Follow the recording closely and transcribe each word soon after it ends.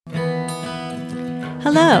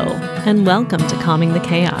Hello, and welcome to Calming the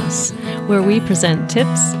Chaos, where we present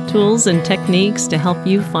tips, tools, and techniques to help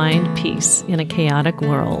you find peace in a chaotic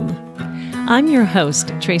world. I'm your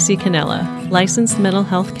host, Tracy Canella, licensed mental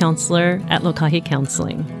health counselor at Lokahi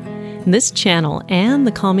Counseling. This channel and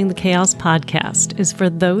the Calming the Chaos podcast is for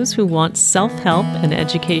those who want self-help and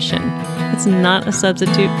education. It's not a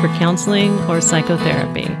substitute for counseling or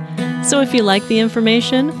psychotherapy. So if you like the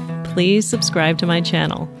information, please subscribe to my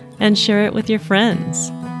channel and share it with your friends.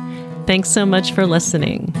 Thanks so much for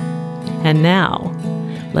listening. And now,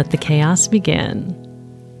 let the chaos begin.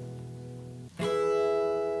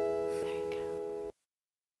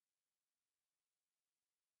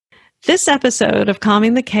 This episode of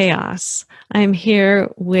Calming the Chaos, I'm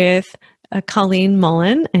here with Colleen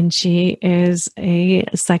Mullen, and she is a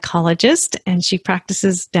psychologist, and she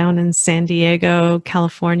practices down in San Diego,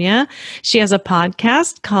 California. She has a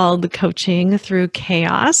podcast called Coaching Through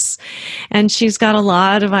Chaos, and she's got a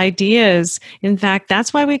lot of ideas. In fact,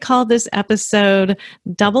 that's why we called this episode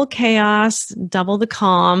Double Chaos, Double the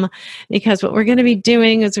Calm, because what we're going to be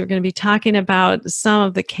doing is we're going to be talking about some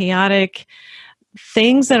of the chaotic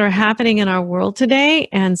things that are happening in our world today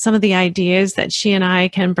and some of the ideas that she and I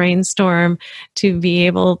can brainstorm to be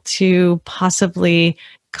able to possibly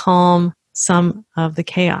calm some of the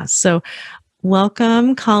chaos. So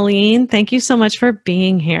welcome, Colleen. Thank you so much for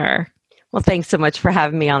being here. Well, thanks so much for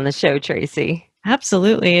having me on the show, Tracy.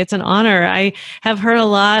 Absolutely. It's an honor. I have heard a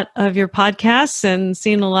lot of your podcasts and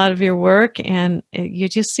seen a lot of your work, and you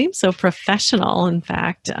just seem so professional, in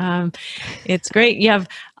fact. It's great. You have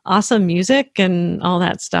awesome music and all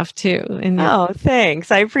that stuff too. Oh, thanks.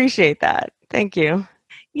 I appreciate that. Thank you.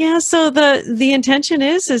 Yeah. So the intention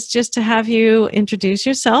is just to have you introduce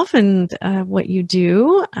yourself and what you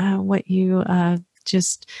do, what you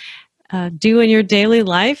do in your daily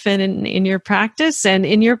life and in your practice and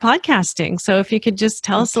in your podcasting. So if you could just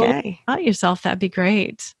tell us a little bit about yourself, that'd be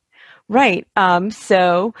great. Right.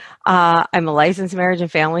 So I'm a licensed marriage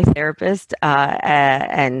and family therapist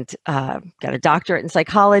and got a doctorate in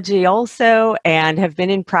psychology also, and have been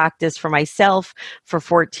in practice for myself for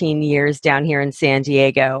 14 years down here in San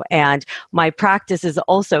Diego. And my practice is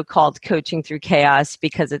also called Coaching Through Chaos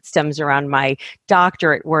because it stems around my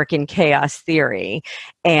doctorate work in chaos theory.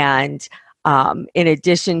 And in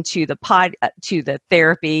addition to the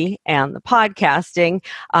therapy and the podcasting,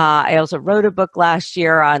 I also wrote a book last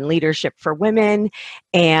year on leadership for women,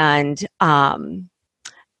 and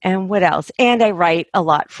what else? And I write a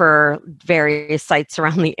lot for various sites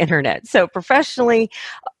around the internet. So professionally,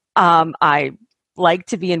 I like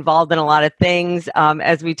to be involved in a lot of things.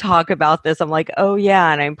 As we talk about this, I'm like, oh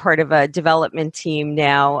yeah, and I'm part of a development team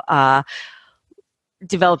now.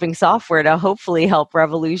 Developing software to hopefully help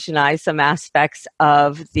revolutionize some aspects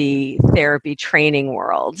of the therapy training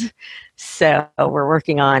world. So we're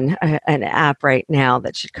working on an app right now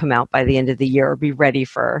that should come out by the end of the year or be ready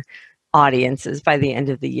for audiences by the end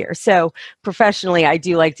of the year. So professionally, I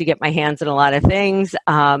do like to get my hands in a lot of things.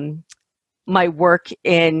 My work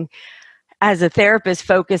as a therapist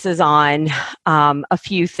focuses on a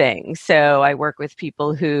few things. So I work with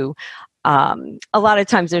people who a lot of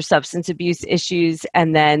times there's substance abuse issues,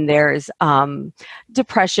 and then there's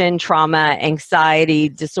depression, trauma, anxiety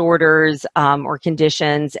disorders or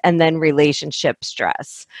conditions, and then relationship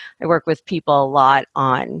stress. I work with people a lot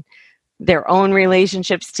on their own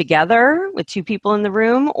relationships together with two people in the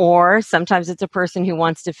room, or sometimes it's a person who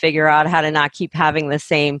wants to figure out how to not keep having the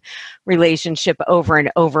same relationship over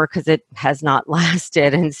and over because it has not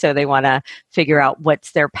lasted, and so they want to figure out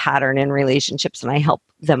what's their pattern in relationships, and I help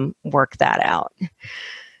them work that out.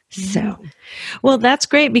 So, well, that's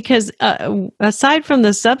great because aside from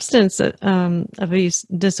the substance abuse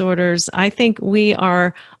disorders, I think we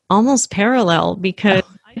are almost parallel because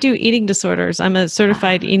I do eating disorders. I'm a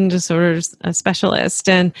certified eating disorders specialist,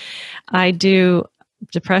 and I do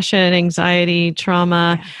depression, anxiety,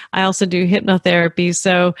 trauma. Yeah. I also do hypnotherapy.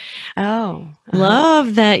 So,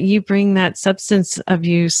 love that you bring that substance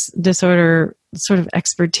abuse disorder sort of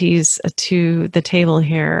expertise to the table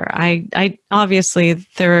here. I obviously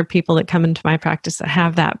there are people that come into my practice that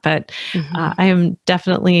have that, but I am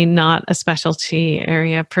definitely not a specialty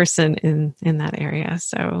area person in that area.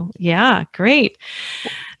 So yeah, great.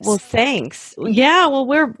 Well, thanks. Yeah, well,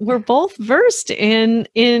 we're both versed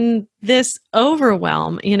in this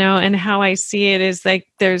overwhelm, and how I see it is like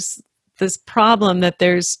there's this problem that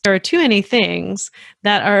there are too many things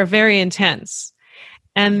that are very intense.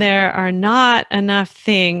 And there are not enough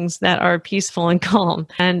things that are peaceful and calm.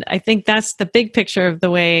 And I think that's the big picture of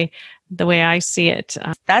the way I see it.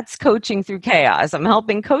 That's coaching through chaos. I'm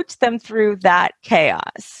helping coach them through that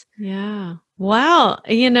chaos. Yeah. Wow.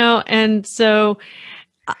 And so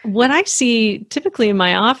what I see typically in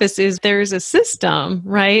my office is there's a system,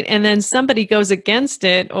 right? And then somebody goes against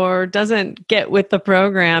it or doesn't get with the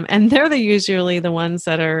program, and they're usually the ones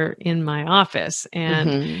that are in my office.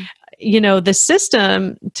 And the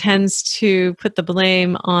system tends to put the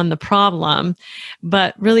blame on the problem,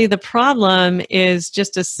 but really the problem is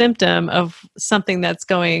just a symptom of something that's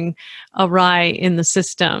going awry in the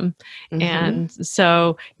system. And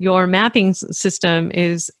so your mapping system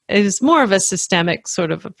is more of a systemic sort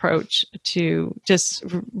of approach to just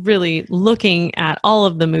really looking at all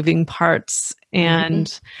of the moving parts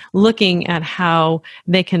and looking at how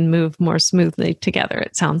they can move more smoothly together,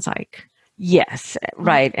 it sounds like. Yes,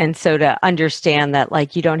 right. And so to understand that,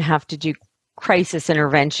 like, you don't have to do crisis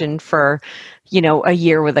intervention for, a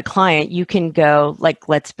year with a client. You can go, like,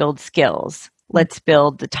 let's build skills. Let's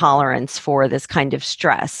build the tolerance for this kind of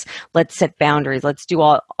stress. Let's set boundaries. Let's do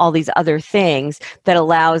all these other things that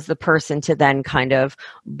allows the person to then kind of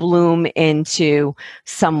bloom into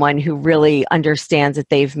someone who really understands that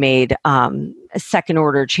they've made a second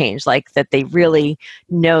order change, like that they really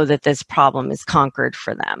know that this problem is conquered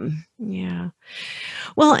for them. Yeah.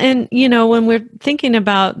 Well, and, when we're thinking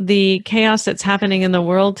about the chaos that's happening in the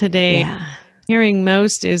world today, hearing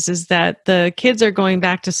most is that the kids are going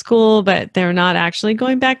back to school, but they're not actually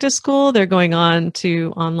going back to school. They're going on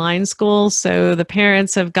to online school. So the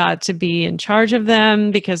parents have got to be in charge of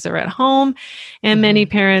them because they're at home. And many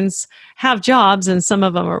parents have jobs and some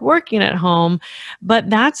of them are working at home. But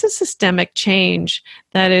that's a systemic change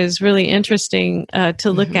that is really interesting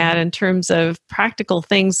to look at in terms of practical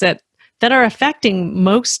things that are affecting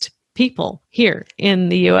most people here in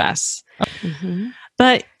the US.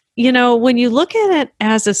 But when you look at it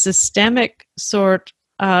as a systemic sort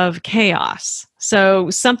of chaos,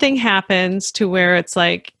 so something happens to where it's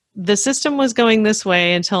like the system was going this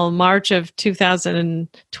way until March of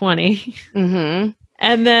 2020.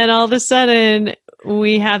 And then all of a sudden,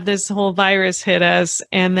 we have this whole virus hit us,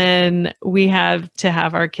 and then we have to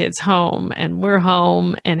have our kids home, and we're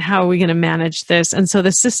home, and how are we going to manage this? And so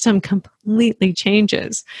the system completely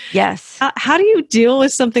changes. Yes. How do you deal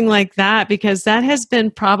with something like that? Because that has been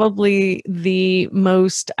probably the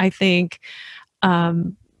most, I think,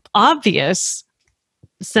 obvious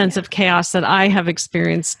sense of chaos that I have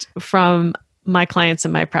experienced from my clients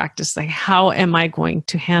in my practice. Like, how am I going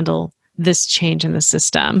to handle this change in the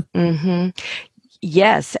system?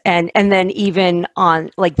 Yes. And then even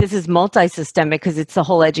on, like, this is multi-systemic because it's the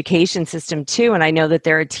whole education system too. And I know that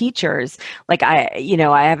there are teachers, like I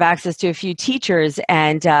have access to a few teachers,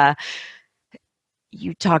 and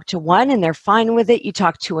you talk to one and they're fine with it. You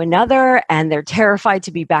talk to another and they're terrified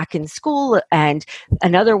to be back in school. And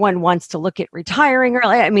another one wants to look at retiring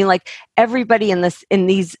early. I mean, like, everybody in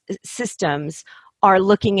these systems are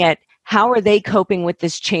looking at how are they coping with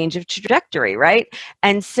this change of trajectory, right?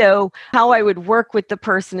 And so how I would work with the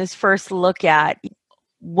person is first look at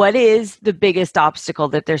what is the biggest obstacle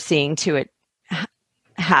that they're seeing to it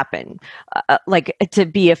happen, like, to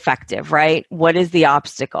be effective, right? What is the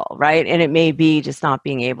obstacle, right? And it may be just not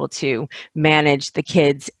being able to manage the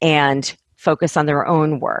kids and focus on their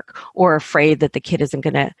own work, or afraid that the kid isn't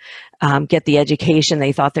going to get the education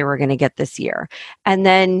they thought they were going to get this year. And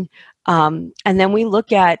then we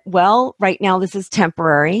look at, well, right now this is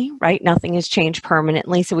temporary, right? Nothing has changed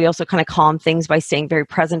permanently. So we also kind of calm things by staying very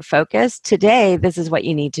present focused. Today, this is what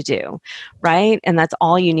you need to do, right? And that's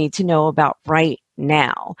all you need to know about right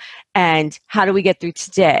now. And how do we get through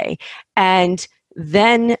today? And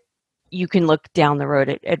then you can look down the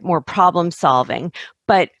road at more problem solving.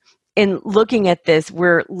 But in looking at this,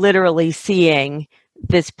 we're literally seeing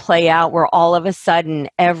this play out where all of a sudden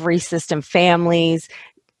every system, families,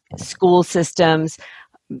 school systems,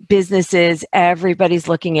 businesses, everybody's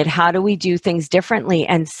looking at how do we do things differently.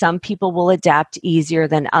 And some people will adapt easier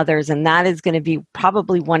than others. And that is going to be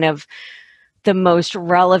probably one of the most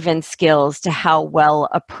relevant skills to how well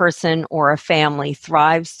a person or a family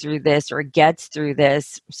thrives through this, or gets through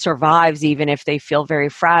this, survives even if they feel very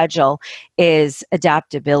fragile, is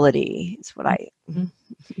adaptability. Is what I...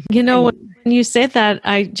 When you said that,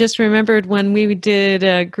 I just remembered when we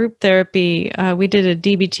did group therapy, we did a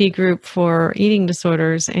DBT group for eating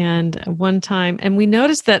disorders, and one time, and we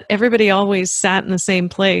noticed that everybody always sat in the same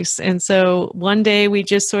place. And so one day we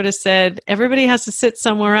just sort of said, everybody has to sit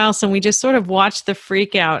somewhere else. And we just sort of watched the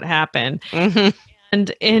freak out happen.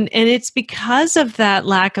 And it's because of that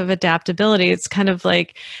lack of adaptability. It's kind of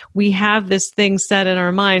like we have this thing set in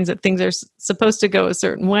our minds that things are supposed to go a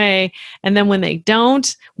certain way. And then when they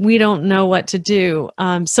don't, we don't know what to do.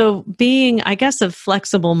 So being, I guess, a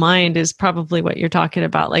flexible mind is probably what you're talking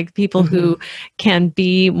about, like people who can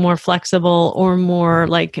be more flexible or more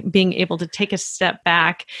like being able to take a step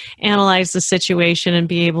back, analyze the situation, and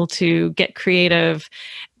be able to get creative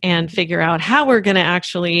and figure out how we're going to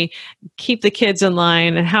actually keep the kids in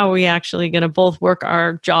line and how are we actually going to both work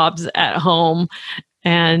our jobs at home.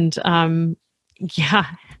 And yeah,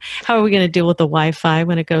 how are we going to deal with the Wi-Fi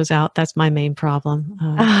when it goes out? That's my main problem.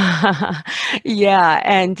 Yeah.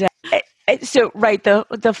 And so, right,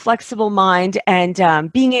 the flexible mind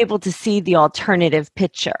and being able to see the alternative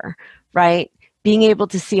picture, right? Being able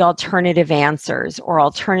to see alternative answers or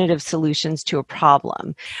alternative solutions to a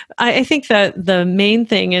problem. I think that the main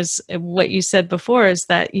thing is what you said before is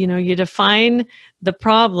that, you know, you define the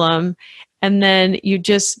problem and then you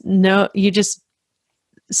just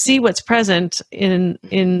see what's present in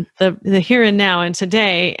the here and now and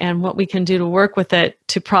today and what we can do to work with it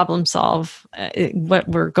to problem solve what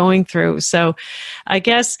we're going through. So I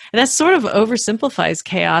guess that sort of oversimplifies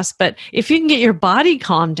chaos, but if you can get your body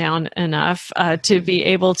calmed down enough to be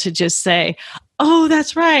able to just say, oh,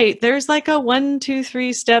 that's right, there's like a 1, 2,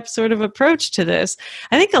 3 step sort of approach to this.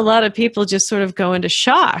 I think a lot of people just sort of go into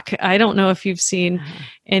shock. I don't know if you've seen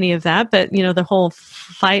any of that, but you know, the whole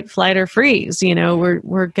fight, flight, or freeze, you know,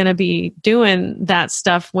 we're going to be doing that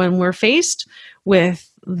stuff when we're faced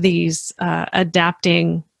with these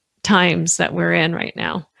adapting times that we're in right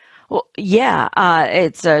now. Well, yeah,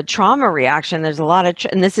 it's a trauma reaction. There's a lot of,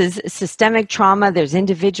 and this is systemic trauma. There's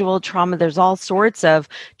individual trauma. There's all sorts of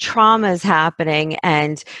traumas happening,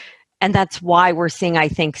 and that's why we're seeing, I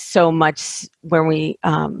think, so much when we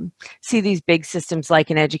see these big systems like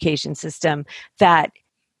an education system that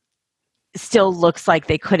still looks like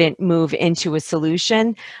they couldn't move into a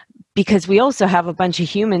solution, because we also have a bunch of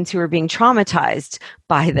humans who are being traumatized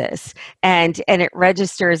by this, and it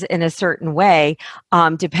registers in a certain way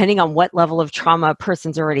depending on what level of trauma a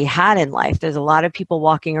person's already had in life. There's a lot of people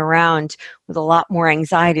walking around with a lot more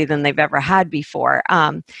anxiety than they've ever had before.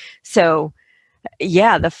 So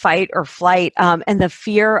yeah, the fight or flight and the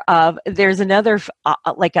fear of, there's another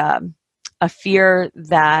like a fear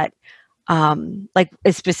that like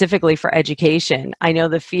specifically for education. I know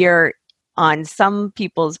the fear on some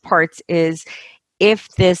people's parts is, if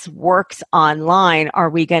this works online, are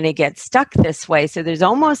we going to get stuck this way? So there's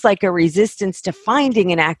almost like a resistance to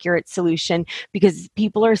finding an accurate solution, because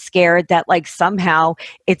people are scared that like somehow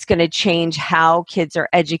it's going to change how kids are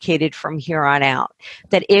educated from here on out.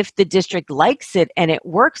 That if the district likes it and it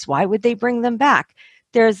works, why would they bring them back?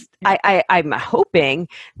 I'm hoping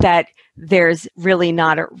that there's really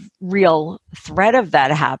not a real threat of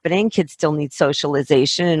that happening. Kids still need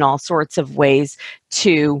socialization in all sorts of ways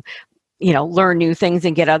to, you know, learn new things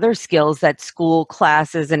and get other skills that school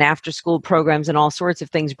classes and after school programs and all sorts of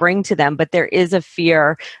things bring to them. But there is a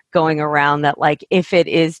fear going around that, like, if it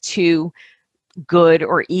is too good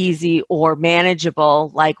or easy or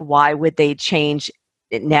manageable, like, why would they change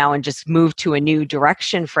it now and just move to a new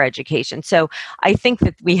direction for education? So I think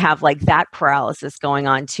that we have like that paralysis going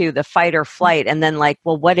on too, the fight or flight, and then like,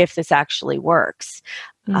 well, what if this actually works?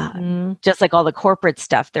 Just like all the corporate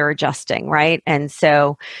stuff, they're adjusting, right? And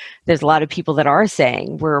so there's a lot of people that are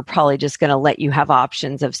saying, we're probably just going to let you have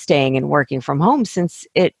options of staying and working from home since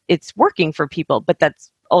it's working for people. But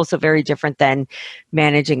that's also very different than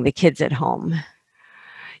managing the kids at home.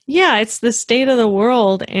 Yeah, it's the state of the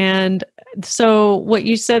world. And so what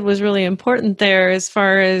you said was really important there, as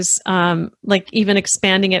far as like even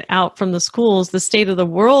expanding it out from the schools. The state of the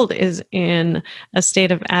world is in a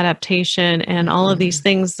state of adaptation and all of these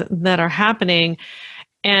things that are happening.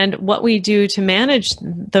 And what we do to manage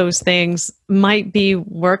those things might be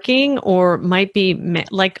working, or might be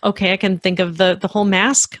like, okay, I can think of the whole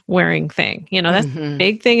mask wearing thing. You know, that's a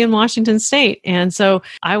big thing in Washington State. And so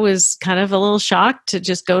I was kind of a little shocked to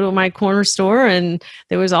just go to my corner store and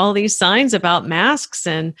there was all these signs about masks.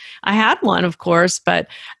 And I had one, of course, but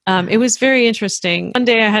it was very interesting. One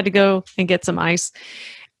day I had to go and get some ice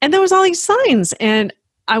and there was all these signs, and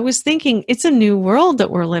I was thinking, it's a new world that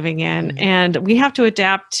we're living in, and we have to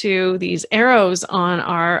adapt to these arrows on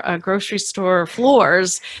our grocery store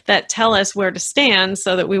floors that tell us where to stand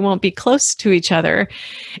so that we won't be close to each other.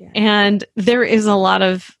 Yeah. And there is a lot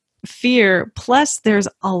of fear. Plus, there's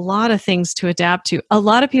a lot of things to adapt to. A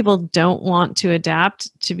lot of people don't want to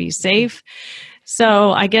adapt to be safe.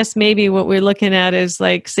 So I guess maybe what we're looking at is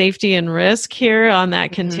like safety and risk here on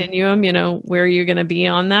that continuum, you know, where you're going to be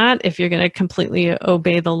on that, if you're going to completely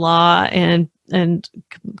obey the law and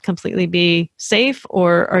completely be safe,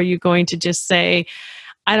 or are you going to just say,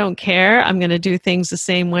 I don't care. I'm going to do things the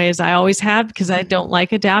same way as I always have because I don't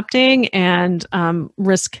like adapting and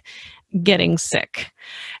risk getting sick.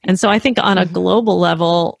 And so I think on a global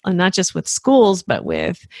level, and not just with schools, but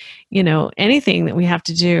with, anything that we have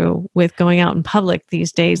to do with going out in public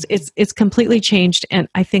these days, it's completely changed. And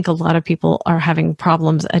I think a lot of people are having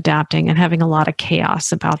problems adapting and having a lot of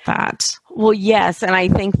chaos about that. Well, yes. And I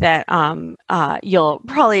think that you'll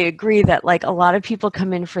probably agree that like a lot of people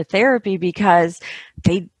come in for therapy because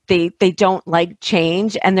they don't like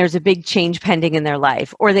change and there's a big change pending in their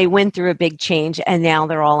life, or they went through a big change and now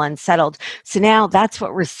they're all unsettled. So now that's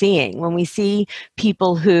what we're seeing when we see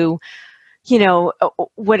people who,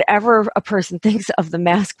 whatever a person thinks of the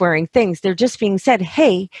mask wearing things, they're just being said,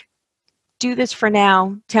 hey, do this for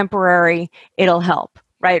now, temporary, it'll help,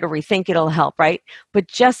 right? Or we think it'll help, right? But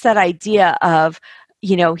just that idea of,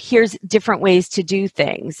 here's different ways to do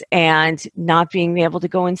things, and not being able to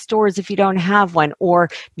go in stores if you don't have one, or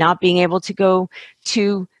not being able to go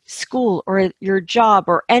to school or your job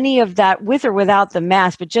or any of that with or without the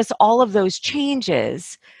mask, but just all of those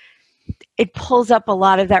changes, it pulls up a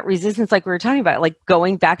lot of that resistance, like we were talking about, like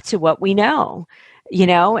going back to what we know,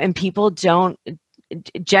 and people don't.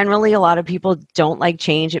 Generally, a lot of people don't like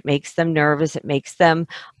change. It makes them nervous. It makes them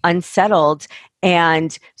unsettled.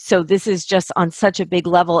 And so this is just on such a big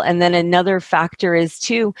level. And then another factor is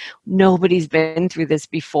too, nobody's been through this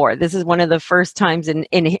before. This is one of the first times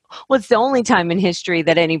it's the only time in history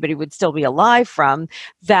that anybody would still be alive from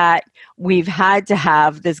that we've had to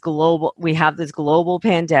have this global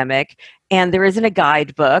pandemic. And there isn't a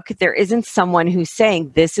guidebook. There isn't someone who's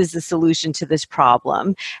saying this is the solution to this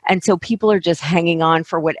problem. And so people are just hanging on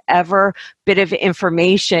for whatever bit of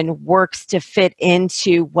information works to fit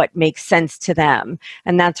into what makes sense to them.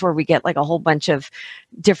 And that's where we get like a whole bunch of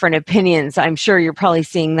different opinions. I'm sure you're probably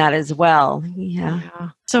seeing that as well.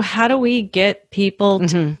 Yeah. So how do we get people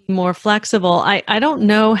to be more flexible? I don't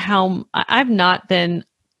know how. I've not been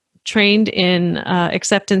trained in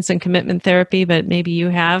acceptance and commitment therapy, but maybe you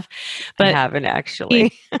have. But I haven't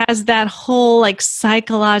actually. It has that whole like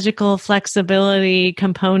psychological flexibility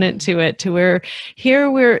component to it, to where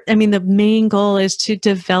the main goal is to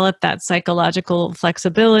develop that psychological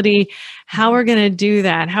flexibility. How we're going to do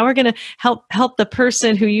that, how we're going to help the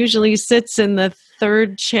person who usually sits in the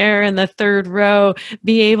third chair in the third row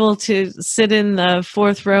be able to sit in the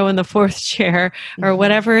fourth row in the fourth chair, or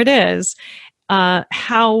whatever it is.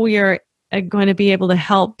 How we are going to be able to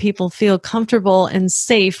help people feel comfortable and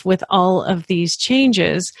safe with all of these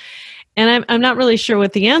changes. And I'm not really sure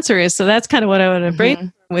what the answer is. So that's kind of what I want to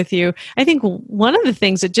brainstorm with you. I think one of the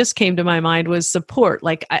things that just came to my mind was support.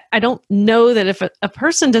 Like, I don't know that if a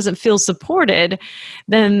person doesn't feel supported,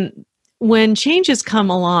 then when changes come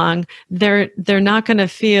along, they're not going to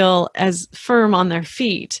feel as firm on their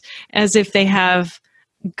feet as if they have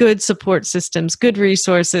good support systems, good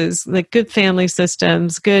resources, like good family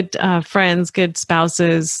systems, good friends, good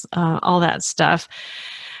spouses, all that stuff.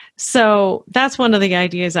 So that's one of the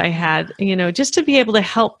ideas I had, just to be able to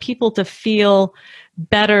help people to feel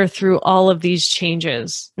better through all of these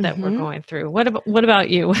changes that we're going through. What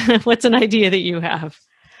about you? What's an idea that you have?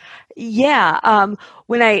 Yeah.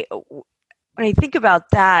 When I think about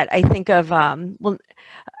that, I think of,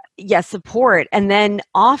 support. And then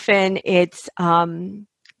often it's,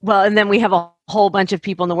 and then we have a whole bunch of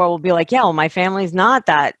people in the world will be like, yeah, well, my family's not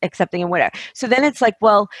that accepting and whatever. So then it's like,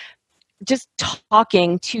 well, just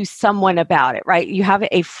talking to someone about it, right? You have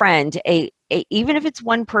a friend, even if it's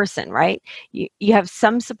one person, right? You have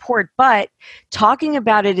some support, but talking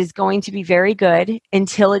about it is going to be very good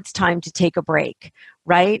until it's time to take a break,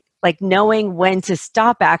 right? Like knowing when to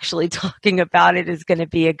stop actually talking about it is going to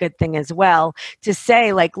be a good thing as well. To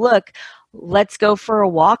say like, look, let's go for a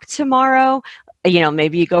walk tomorrow.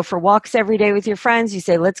 Maybe you go for walks every day with your friends. You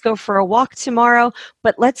say, let's go for a walk tomorrow,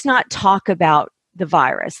 but let's not talk about the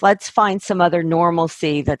virus. Let's find some other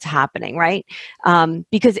normalcy that's happening, right?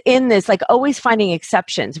 Because in this, like always finding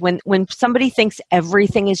exceptions. When somebody thinks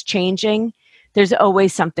everything is changing, there's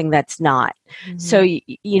always something that's not. So,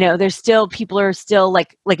 there's still, people are still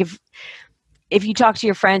like if you talk to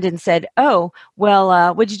your friend and said, oh,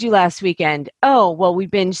 well, what'd you do last weekend? Oh, well, we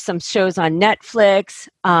binged some shows on Netflix.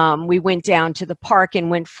 We went down to the park and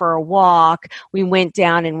went for a walk. We went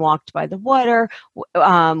down and walked by the water.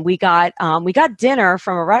 We got dinner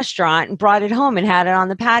from a restaurant and brought it home and had it on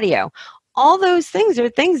the patio. All those things are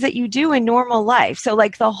things that you do in normal life. So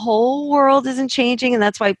like the whole world isn't changing, and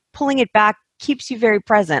that's why pulling it back keeps you very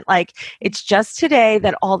present. Like it's just today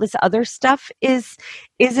that all this other stuff is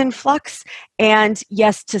is in flux. And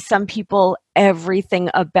yes, to some people, everything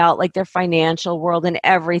about like their financial world and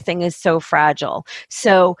everything is so fragile.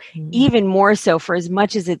 So even more so, for as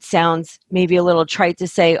much as it sounds maybe a little trite to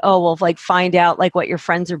say, oh, well, like find out like what your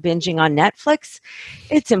friends are binging on Netflix,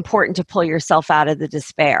 it's important to pull yourself out of the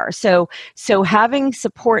despair. So having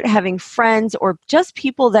support, having friends, or just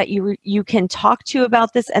people that you can talk to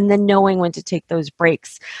about this, and then knowing when to take those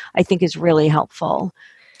breaks, I think is really helpful.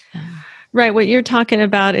 Right. What you're talking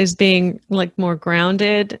about is being like more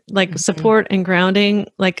grounded, like support and grounding.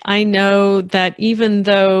 Like I know that even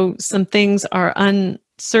though some things are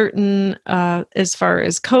uncertain as far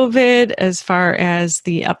as COVID, as far as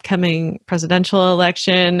the upcoming presidential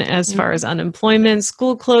election, as far as unemployment,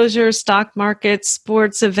 school closures, stock markets,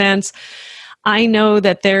 sports events, I know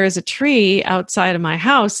that there is a tree outside of my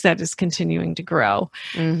house that is continuing to grow.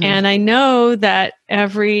 And I know that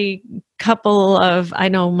every couple of, I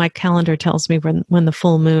know my calendar tells me when the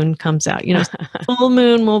full moon comes out, full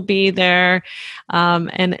moon will be there.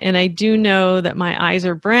 And I do know that my eyes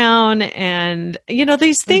are brown, and,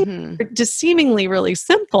 these things are just seemingly really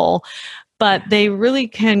simple, but they really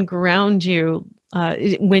can ground you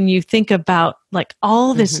when you think about like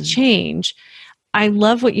all this change. I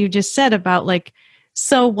love what you just said about like,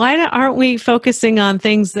 so why aren't we focusing on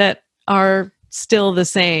things that are still the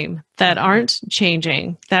same, that aren't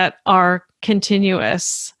changing, that are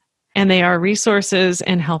continuous, and they are resources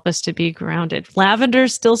and help us to be grounded? Lavender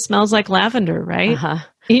still smells like lavender, right?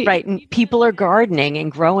 Right. And people are gardening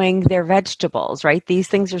and growing their vegetables, right? These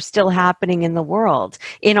things are still happening in the world,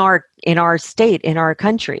 in our state, in our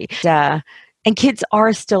country. And kids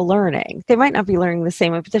are still learning. They might not be learning the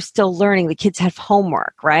same way, but they're still learning. The kids have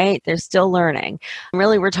homework, right? They're still learning.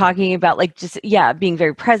 Really, we're talking about like just, being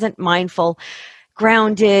very present, mindful,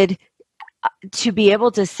 grounded, to be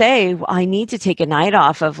able to say, well, I need to take a night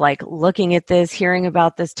off of like looking at this, hearing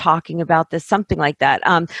about this, talking about this, something like that.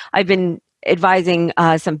 I've been advising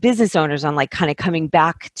some business owners on like kind of coming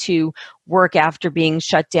back to work after being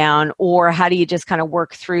shut down, or how do you just kind of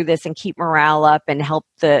work through this and keep morale up and help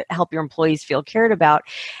your employees feel cared about,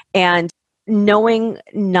 and knowing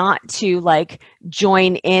not to like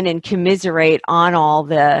join in and commiserate on all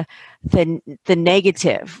the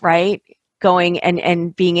negative, right? Going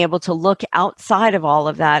and being able to look outside of all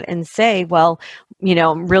of that and say, well,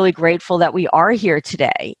 I'm really grateful that we are here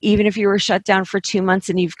today. Even if you were shut down for 2 months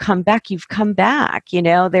and you've come back.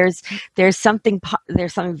 There's something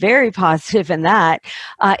very positive in that.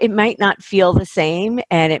 It might not feel the same,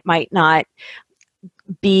 and it might not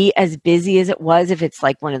be as busy as it was if it's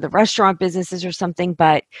like one of the restaurant businesses or something,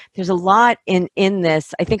 but there's a lot in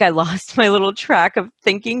this. I think I lost my little track of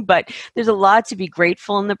thinking, but there's a lot to be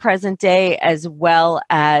grateful in the present day, as well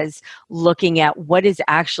as looking at what is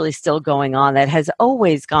actually still going on, that has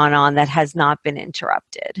always gone on, that has not been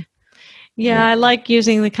interrupted. Yeah, I like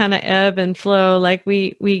using the kind of ebb and flow. Like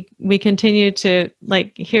we continue to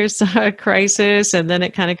like, here's a crisis and then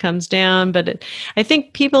it kind of comes down. But I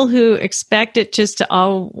think people who expect it just to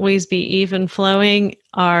always be even flowing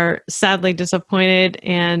are sadly disappointed.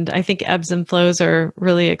 And I think ebbs and flows are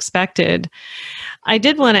really expected. I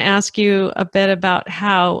did want to ask you a bit about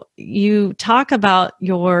how you talk about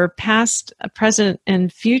your past, present,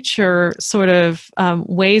 and future sort of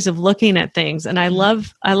ways of looking at things. And I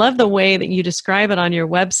love the way that you describe it on your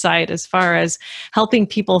website as far as helping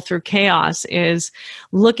people through chaos is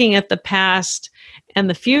looking at the past and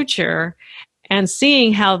the future and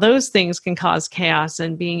seeing how those things can cause chaos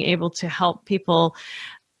and being able to help people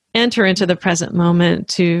enter into the present moment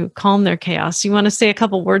to calm their chaos. You want to say a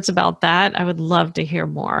couple words about that? I would love to hear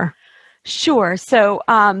more. Sure. So,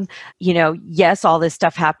 yes, all this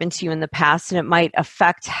stuff happened to you in the past, and it might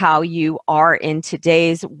affect how you are in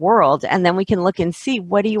today's world. And then we can look and see,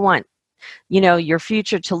 what do you want, your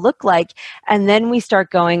future to look like? And then we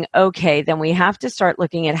start going, okay, then we have to start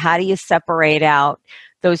looking at how do you separate out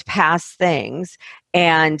those past things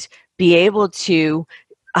and be able to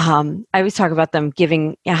I always talk about them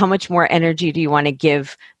giving, how much more energy do you want to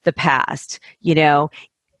give the past?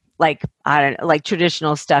 Like, I don't know, like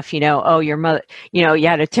traditional stuff, oh, your mother, you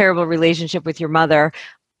had a terrible relationship with your mother,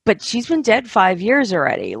 but she's been dead 5 years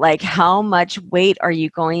already. Like, how much weight are you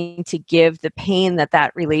going to give the pain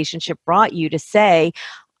that relationship brought you to say,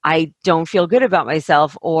 I don't feel good about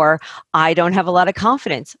myself, or I don't have a lot of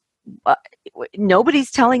confidence?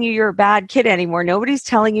 Nobody's telling you you're a bad kid anymore. Nobody's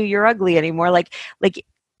telling you you're ugly anymore.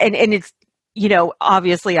 And it's,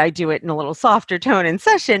 obviously I do it in a little softer tone in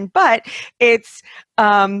session, but it's,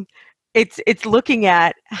 it's looking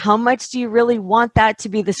at how much do you really want that to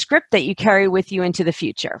be the script that you carry with you into the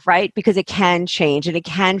future, right? Because it can change and it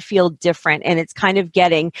can feel different. And it's kind of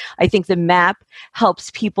getting, I think the map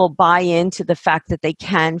helps people buy into the fact that they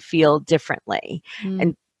can feel differently.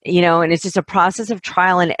 And, and it's just a process of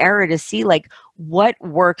trial and error to see like what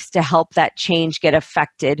works to help that change get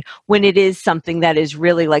affected when it is something that is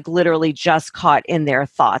really like literally just caught in their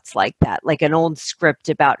thoughts like that, like an old script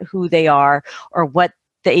about who they are or what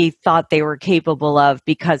they thought they were capable of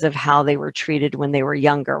because of how they were treated when they were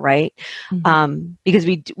younger, right? Because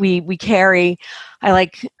we carry, I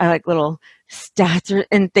like little stats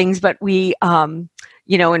and things, but we, in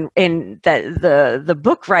the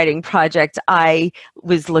book writing project, I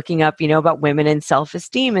was looking up, about women and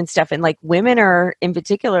self-esteem and stuff, and like women are in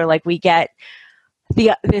particular, like we get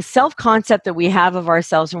the self-concept that we have of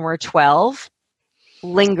ourselves when we're 12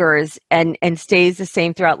 lingers and stays the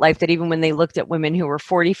same throughout life, that even when they looked at women who were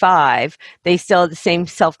 45, they still had the same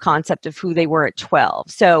self-concept of who they were at 12.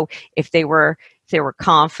 So if they were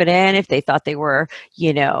confident, if they thought they were,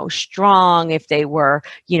 strong, if they were,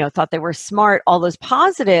 thought they were smart, all those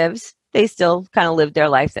positives, they still kind of lived their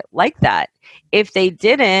life like that. If they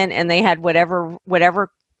didn't and they had whatever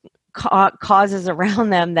causes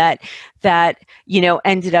around them that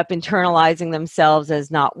ended up internalizing themselves as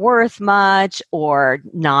not worth much, or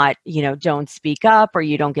not, don't speak up, or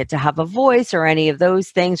you don't get to have a voice, or any of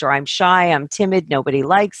those things, or I'm shy, I'm timid, nobody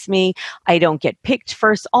likes me, I don't get picked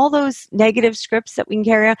first, all those negative scripts that we can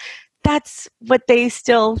carry on. That's what they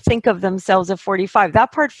still think of themselves at 45.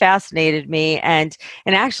 That part fascinated me, and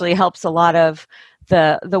actually helps a lot of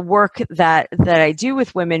the work that I do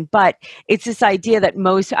with women. But it's this idea that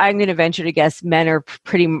I'm going to venture to guess men are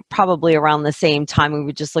probably around the same time. We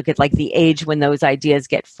would just look at like the age when those ideas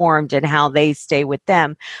get formed and how they stay with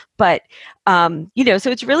them. But, so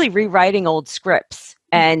it's really rewriting old scripts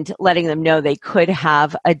and letting them know they could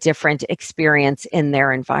have a different experience in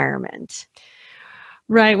their environment.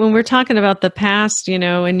 Right. When we're talking about the past,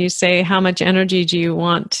 and you say, how much energy do you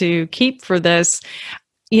want to keep for this?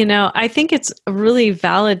 I think it's really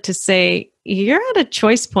valid to say you're at a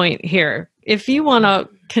choice point here. If you want to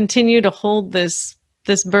continue to hold this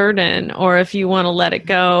burden, or if you want to let it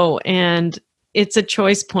go, and it's a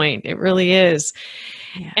choice point, it really is.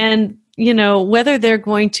 Yeah. And, whether they're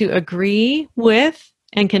going to agree with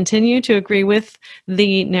and continue to agree with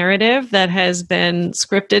the narrative that has been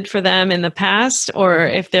scripted for them in the past, or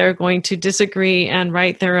if they're going to disagree and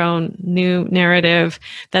write their own new narrative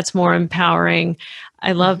that's more empowering.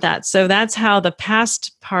 I love that. So that's how the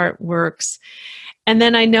past part works. And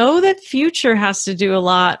then I know that future has to do a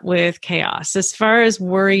lot with chaos, as far as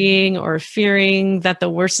worrying or fearing that the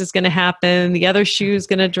worst is going to happen, the other shoe is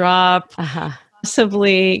going to drop.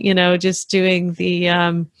 Possibly, just doing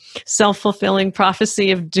the self-fulfilling prophecy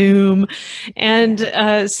of doom. And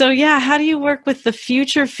how do you work with the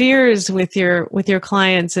future fears with your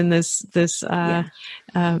clients in this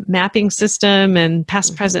mapping system and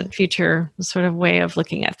past, present, future sort of way of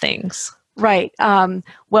looking at things? Right.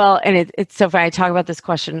 Well, and it's so funny. I talk about this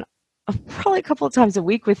question probably a couple of times a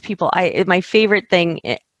week with people. My favorite thing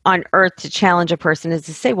on earth to challenge a person is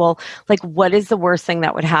to say, well, like, what is the worst thing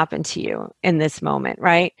that would happen to you in this moment,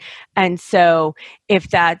 right? And so if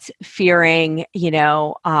that's fearing,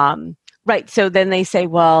 right. So then they say,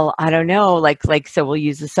 well, I don't know, so we'll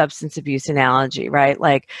use the substance abuse analogy, right?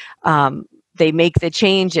 Like, they make the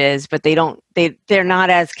changes, but they're not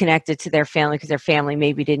as connected to their family because their family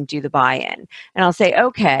maybe didn't do the buy-in. And I'll say,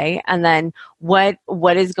 okay, and then what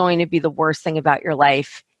is going to be the worst thing about your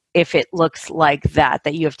life if it looks like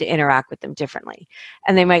that you have to interact with them differently?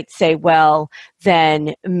 And they might say, well,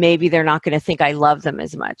 then maybe they're not going to think I love them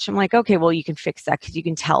as much. I'm like, okay, well, you can fix that because you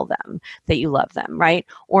can tell them that you love them, right?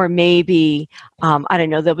 Or maybe, I don't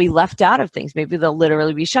know, they'll be left out of things. Maybe they'll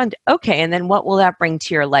literally be shunned. Okay, and then what will that bring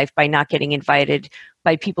to your life by not getting invited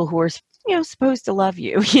by people who are supposed to love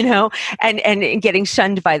you, and getting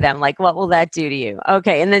shunned by them? Like, what will that do to you?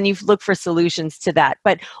 Okay. And then you look for solutions to that.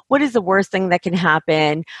 But what is the worst thing that can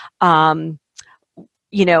happen? What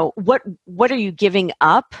are you giving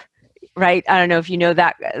up? Right. I don't know if you know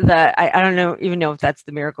that I don't even know if that's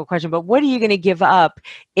the miracle question, but what are you going to give up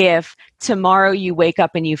if tomorrow you wake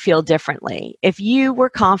up and you feel differently? If you were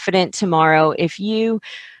confident tomorrow, if you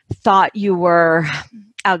thought you were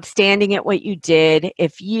outstanding at what you did,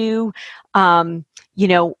 if you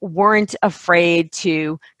weren't afraid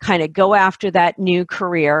to kind of go after that new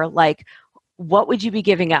career, like, what would you be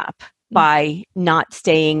giving up by not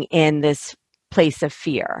staying in this place of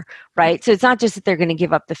fear, right? So it's not just that they're going to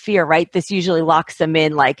give up the fear, right? This usually locks them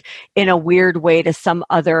in like in a weird way to some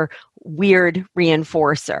other weird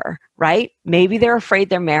reinforcer, right? Maybe they're afraid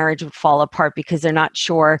their marriage would fall apart because they're not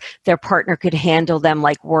sure their partner could handle them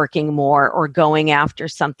like working more or going after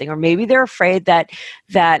something, or maybe they're afraid that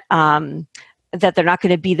they're not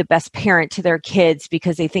going to be the best parent to their kids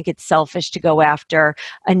because they think it's selfish to go after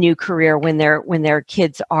a new career when their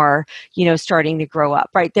kids are, starting to grow up,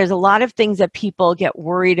 right? There's a lot of things that people get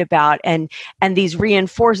worried about, and these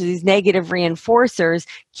negative reinforcers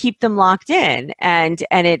keep them locked in, and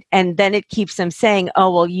then it keeps them saying, oh,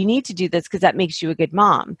 well, you need to do this because that makes you a good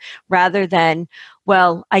mom, rather than,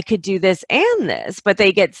 well, I could do this and this, but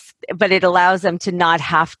it allows them to not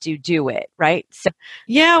have to do it, right? So,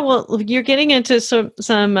 yeah, well, you're getting into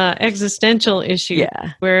some existential issues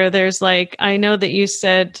where there's like, I know that you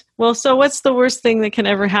said, well, so what's the worst thing that can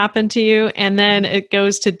ever happen to you? And then it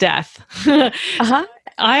goes to death.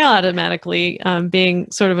 I automatically,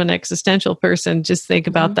 being sort of an existential person, just think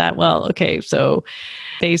about that. Well, okay, so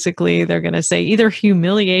basically they're going to say either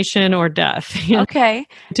humiliation or death. Okay.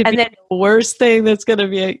 And then the worst thing that's going to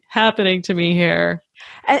be happening to me here.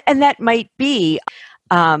 And that might be,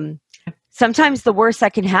 sometimes the worst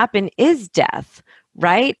that can happen is death,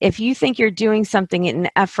 right? If you think you're doing something in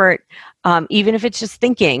an effort, even if it's just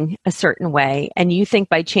thinking a certain way, and you think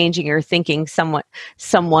by changing your thinking,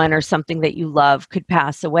 someone or something that you love could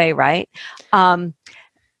pass away, right?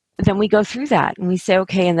 Then we go through that and we say,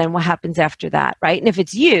 okay, and then what happens after that, right? And if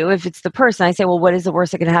it's the person, I say, well, what is the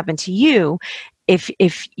worst that can happen to you if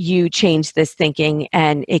you change this thinking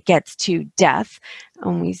and it gets to death?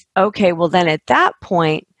 And okay, well, then at that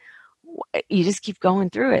point, you just keep going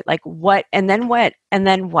through it. Like what, and then what, and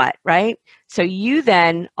then what, right? So you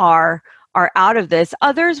then are out of this.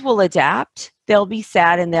 Others will adapt. They'll be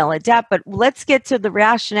sad and they'll adapt. But let's get to the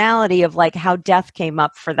rationality of like how death came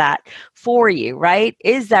up for you, right?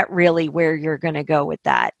 Is that really where you're going to go with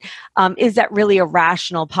that? Is that really a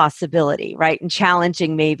rational possibility, right? And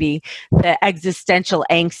challenging maybe the existential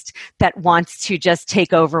angst that wants to just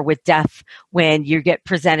take over with death when you get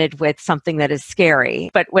presented with something that is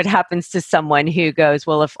scary. But what happens to someone who goes,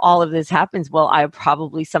 well, if all of this happens, well,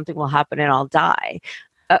 something will happen and I'll die.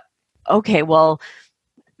 Okay, well,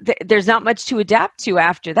 there's not much to adapt to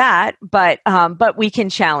after that, but we can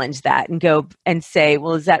challenge that and go and say,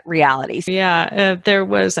 well, is that reality? Yeah, there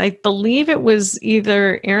was, I believe it was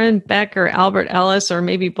either Aaron Beck or Albert Ellis, or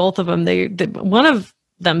maybe both of them. One of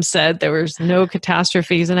them said there was no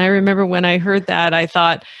catastrophes, and I remember when I heard that, I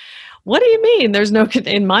thought, what do you mean? There's no,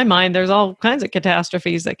 in my mind, there's all kinds of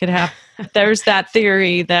catastrophes that could happen. There's that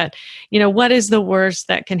theory that, what is the worst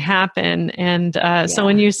that can happen? And so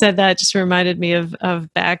when you said that, it just reminded me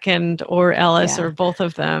of Beck or Ellis or both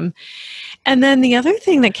of them. And then the other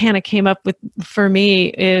thing that kind of came up for me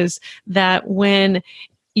is that when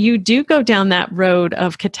you do go down that road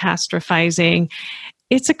of catastrophizing,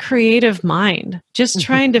 it's a creative mind, just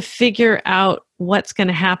trying to figure out what's going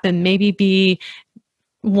to happen, maybe be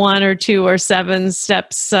 1 or 2 or 7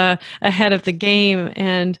 steps ahead of the game,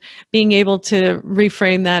 and being able to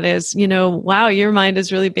reframe that as, wow, your mind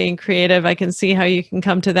is really being creative. I can see how you can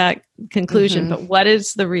come to that conclusion. But what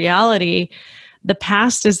is the reality? The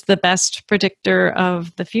past is the best predictor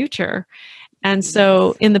of the future. And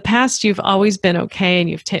so in the past, you've always been okay, and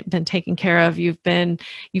you've been taken care of. You've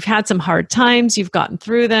had some hard times. You've gotten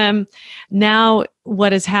through them. Now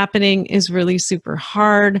what is happening is really super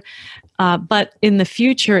hard. But in the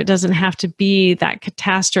future, it doesn't have to be that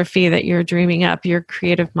catastrophe that you're dreaming up. Your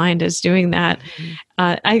creative mind is doing that.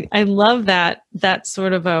 I love that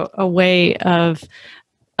sort of a way of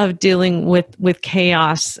dealing with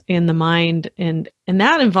chaos in the mind, and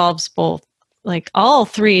that involves both, like, all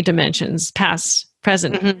 3 dimensions: past,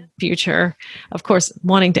 present, future. Of course,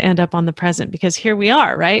 wanting to end up on the present, because here we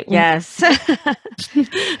are, right? Yes.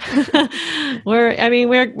 we're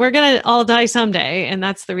going to all die someday, and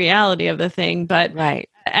that's the reality of the thing. But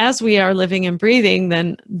as we are living and breathing,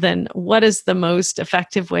 then what is the most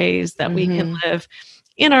effective ways that we can live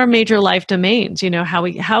in our major life domains?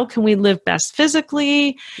 How can we live best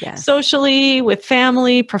physically, socially, with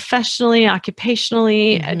family, professionally,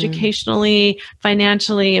 occupationally, educationally,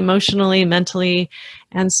 financially, emotionally, mentally,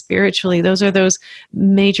 and spiritually? Those are those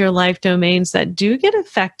major life domains that do get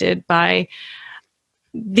affected by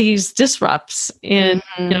these disrupts in,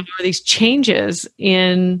 or these changes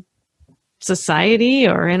in society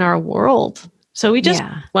or in our world. So we just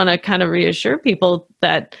want to kind of reassure people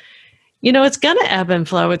that, it's going to ebb and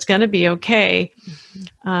flow. It's going to be okay.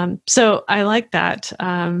 So I like that.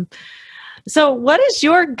 So, what is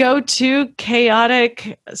your go-to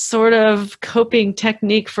chaotic sort of coping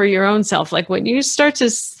technique for your own self? Like when you start to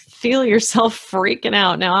feel yourself freaking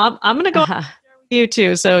out. Now, I'm going to go Uh-huh. with you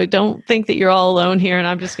too. So don't think that you're all alone here. And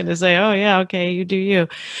I'm just going to say, oh yeah, okay, you do you.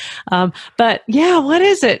 But yeah, what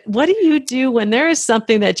is it? What do you do when there is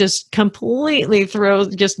something that just completely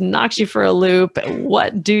just knocks you for a loop?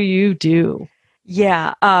 What do you do?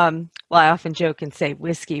 Yeah. Well, I often joke and say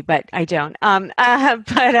whiskey, but I don't.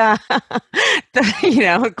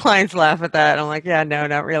 Clients laugh at that. I'm like, yeah, no,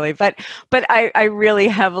 not really. But I really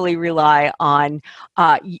heavily rely on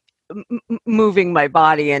moving my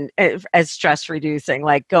body and as stress reducing,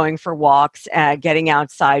 like going for walks, getting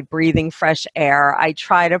outside, breathing fresh air. I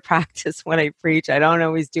try to practice when I preach. I don't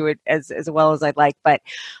always do it as well as I'd like, but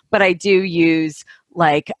I do use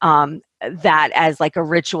like that as like a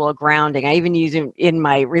ritual grounding. I even use it in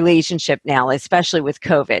my relationship now, especially with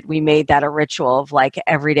COVID. We made that a ritual of like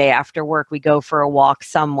every day after work, we go for a walk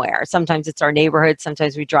somewhere. Sometimes it's our neighborhood.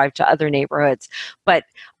 Sometimes we drive to other neighborhoods, but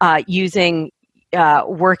using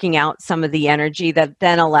working out some of the energy that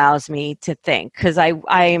then allows me to think, because I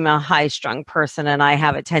am a high strung person and I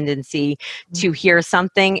have a tendency to hear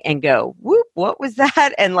something and go, whoop, what was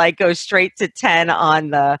that? And like go straight to 10 on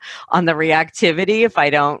the reactivity if I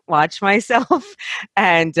don't watch myself.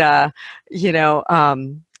 And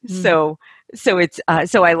so it's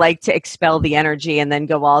so I like to expel the energy and then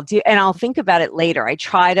go, I'll think about it later. I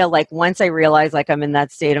try to, like, once I realize like I'm in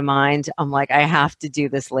that state of mind, I'm like, I have to do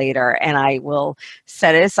this later, and I will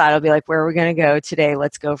set it aside. I'll be like, where are we going to go today?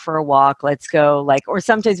 Let's go for a walk. Let's go, like, or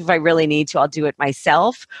sometimes if I really need to, I'll do it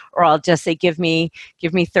myself, or I'll just say, give me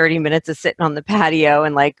 30 minutes of sitting on the patio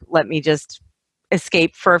and like, let me just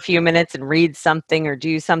escape for a few minutes and read something or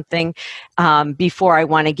do something before I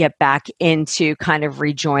want to get back into kind of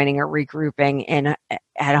rejoining or regrouping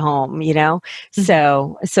at home, Mm-hmm.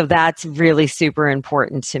 So that's really super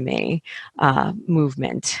important to me.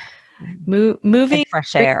 Movement, moving,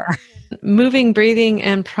 fresh air. Moving, breathing,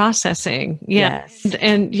 and processing. Yeah. Yes.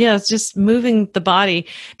 And yeah, it's just moving the body,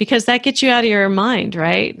 because that gets you out of your mind,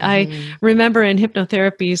 right? Mm-hmm. I remember in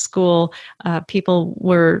hypnotherapy school, people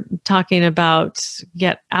were talking about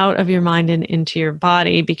get out of your mind and into your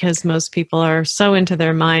body, because most people are so into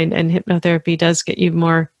their mind, and hypnotherapy does get you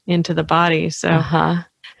more into the body. So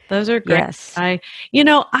those are great. Yes. I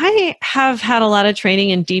have had a lot of training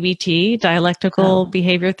in DBT, dialectical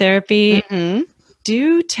behavior therapy. Mm-hmm.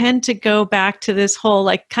 Do tend to go back to this whole,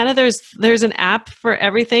 like, kind of there's an app for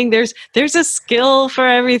everything. There's a skill for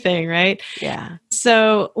everything, right? Yeah.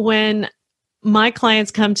 So when my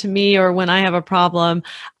clients come to me or when I have a problem,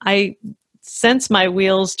 I sense my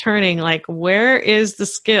wheels turning, like, where is the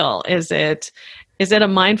skill? Is it a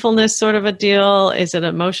mindfulness sort of a deal? Is it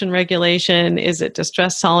emotion regulation? Is it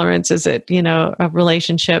distress tolerance? Is it, a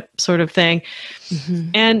relationship sort of thing?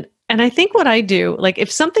 Mm-hmm. And I think what I do, like if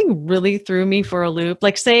something really threw me for a loop,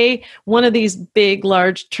 like say one of these big,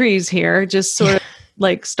 large trees here just sort of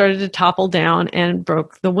like started to topple down and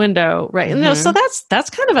broke the window, right? Mm-hmm. So that's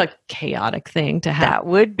kind of a chaotic thing to have. That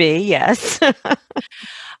would be, yes.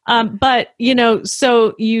 But,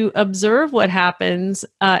 so you observe what happens,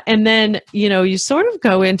 and then, you sort of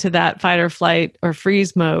go into that fight or flight or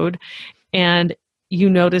freeze mode, and you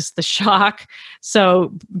notice the shock.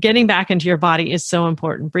 So getting back into your body is so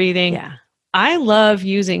important. Breathing. Yeah. I love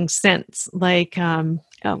using scents, like if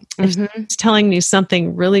it's telling me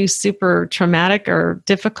something really super traumatic or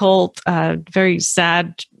difficult, very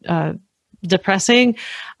sad, depressing,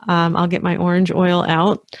 I'll get my orange oil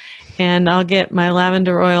out and I'll get my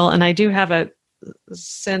lavender oil. And I do have a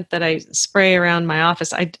scent that I spray around my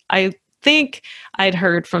office. I think I'd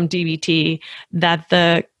heard from DBT that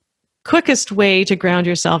the quickest way to ground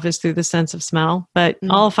yourself is through the sense of smell, but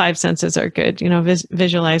all 5 senses are good,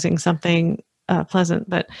 visualizing something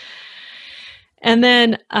pleasant. And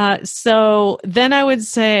then, so then I would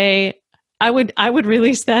say, I would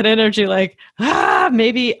release that energy, like,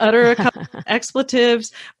 maybe utter a couple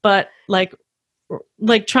expletives, but like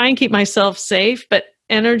try and keep myself safe, but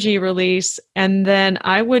energy release. And then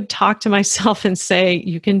I would talk to myself and say,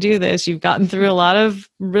 you can do this. You've gotten through a lot of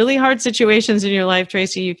really hard situations in your life,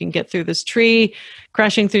 Tracy. You can get through this tree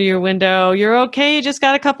crashing through your window. You're okay. You just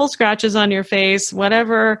got a couple scratches on your face,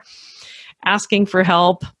 whatever. Asking for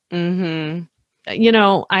help. Mm-hmm.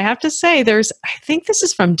 I have to say I think this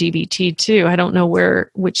is from DBT too. I don't know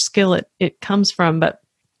which skill it comes from, but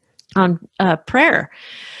on prayer.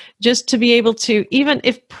 Just to be able to, even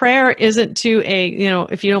if prayer isn't to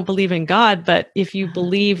if you don't believe in God, but if you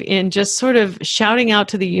believe in just sort of shouting out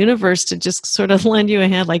to the universe to just sort of lend you a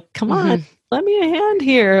hand, like, come on, lend me a hand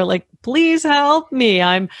here. Like, please help me.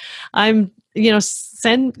 I'm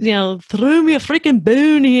send, throw me a freaking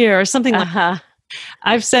boon here or something like Uh-huh.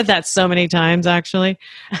 I've said that so many times, actually.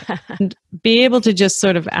 And be able to just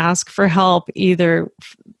sort of ask for help, either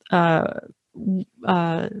uh,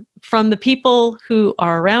 from the people who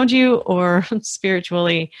are around you or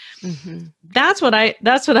spiritually. Mm-hmm. That's what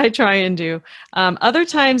I try and do. Other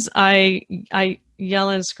times I yell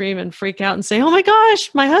and scream and freak out and say, "Oh my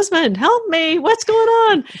gosh, my husband, help me! What's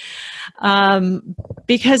going on?"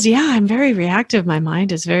 Because I'm very reactive. My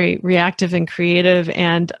mind is very reactive and creative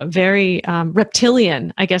and very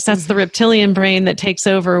reptilian. I guess that's the reptilian brain that takes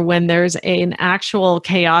over when there's an actual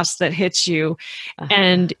chaos that hits you,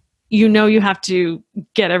 and you have to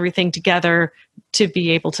get everything together to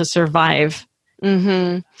be able to survive.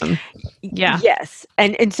 Mm-hmm. Yeah. Yes.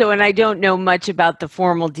 And I don't know much about the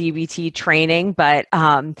formal DBT training, but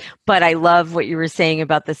I love what you were saying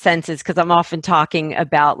about the senses, because I'm often talking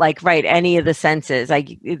about any of the senses.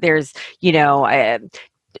 There's,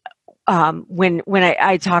 when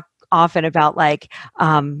I talk often about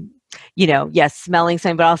yes, smelling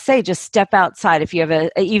something, but I'll say just step outside. If you have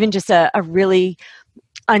even just a really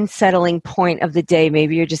unsettling point of the day,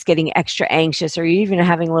 maybe you're just getting extra anxious, or you're even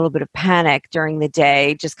having a little bit of panic during the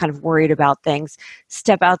day, just kind of worried about things,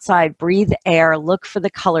 step outside, breathe air, look for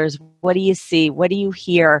the colors. What do you see? What do you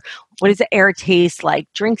hear? What does the air taste like?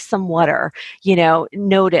 Drink some water,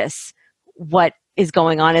 notice what is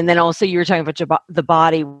going on. And then also you were talking about the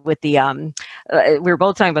body with the we were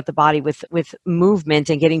both talking about the body with movement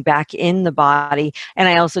and getting back in the body. And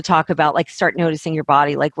I also talk about start noticing your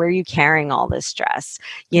body, where are you carrying all this stress?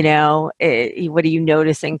 What are you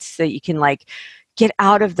noticing, so you can get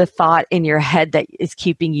out of the thought in your head that is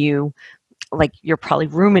keeping you, you're probably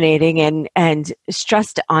ruminating and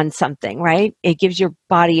stressed on something, right? It gives your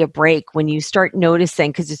body a break when you start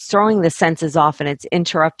noticing, because it's throwing the senses off and it's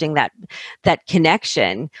interrupting that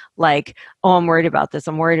connection. Oh, I'm worried about this.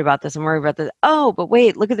 I'm worried about this. I'm worried about this. Oh, but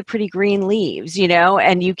wait, look at the pretty green leaves,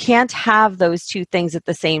 and you can't have those two things at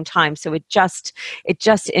the same time. So it just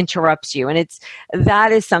interrupts you. And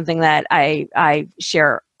that is something that I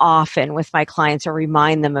share often with my clients, or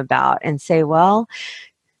remind them about, and say, well,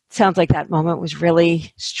 sounds like that moment was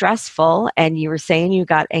really stressful, and you were saying you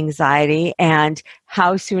got anxiety, and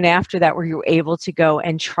how soon after that were you able to go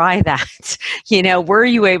and try that? Were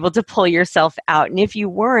you able to pull yourself out? And if you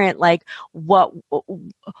weren't, what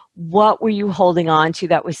were you holding on to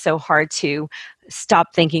that was so hard to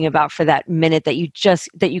stop thinking about for that minute, that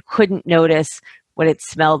you couldn't notice what it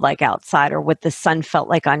smelled like outside, or what the sun felt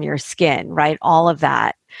like on your skin, right? All of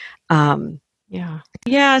that.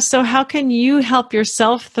 Yeah. So how can you help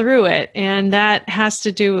yourself through it? And that has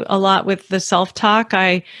to do a lot with the self-talk.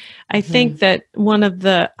 I think that one of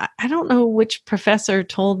I don't know which professor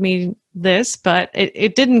told me this, but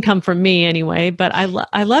it didn't come from me anyway, but I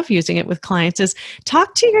love using it with clients, is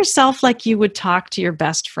talk to yourself like you would talk to your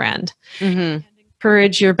best friend. Mm-hmm.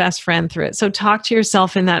 Encourage your best friend through it. So talk to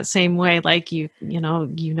yourself in that same way, like you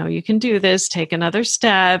can do this, take another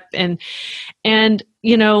step, and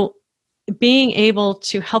being able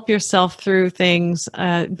to help yourself through things,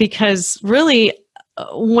 because really,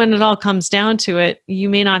 when it all comes down to it, you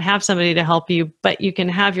may not have somebody to help you, but you can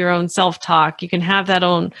have your own self-talk. You can have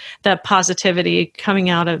that positivity coming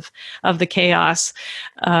out of the chaos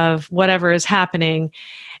of whatever is happening.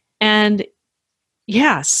 And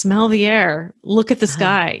smell the air, look at the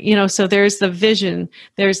sky, so there's the vision,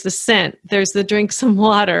 there's the scent, there's the drink some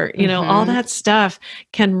water, all that stuff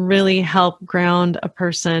can really help ground a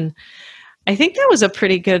person. I think that was a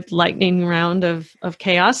pretty good lightning round of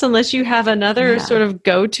chaos, unless you have another sort of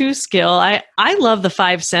go-to skill. I love the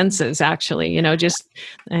five senses, actually,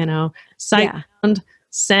 sight, sound,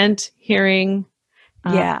 scent, hearing.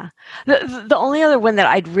 The only other one that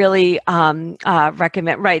I'd really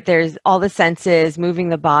recommend, right, there's all the senses, moving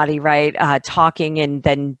the body, right, talking and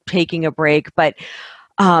then taking a break, but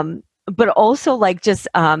also just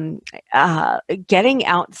getting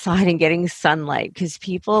outside and getting sunlight, because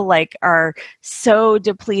people are so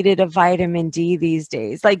depleted of vitamin D these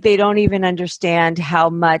days. They don't even understand how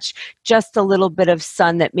much just a little bit of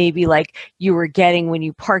sun that maybe you were getting when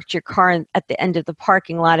you parked your car at the end of the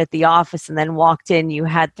parking lot at the office and then walked in, you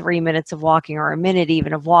had 3 minutes of walking, or a minute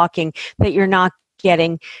even of walking, that you're not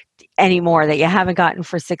getting anymore, that you haven't gotten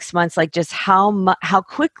for 6 months. Just how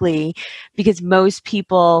quickly, because most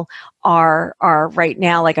people are right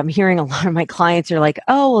now, I'm hearing a lot of my clients are oh,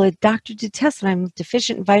 well, a doctor did test and I'm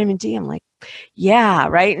deficient in vitamin D. I'm yeah,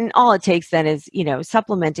 right. And all it takes then is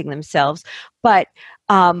supplementing themselves, but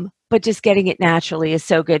just getting it naturally is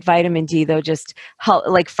so good. Vitamin D, though, just help,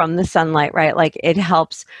 from the sunlight, right? It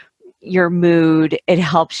helps your mood. It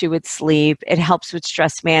helps you with sleep. It helps with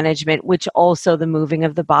stress management, which also the moving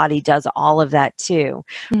of the body does all of that too,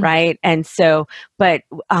 right? And so, but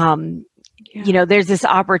you know, there's this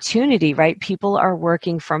opportunity, right? People are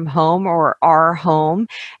working from home or are home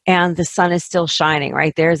and the sun is still shining,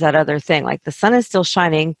 right? There's that other thing. Like the sun is still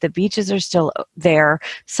shining. The beaches are still there.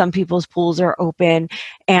 Some people's pools are open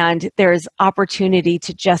and there's opportunity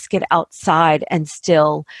to just get outside and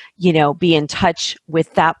still, you know, be in touch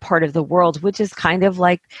with that part of the world, which is kind of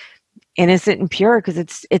like innocent and pure because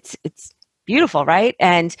it's beautiful, right?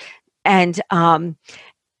 And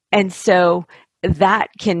so that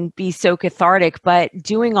can be so cathartic, but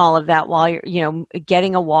doing all of that while you're, you know,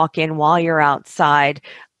 getting a walk in while you're outside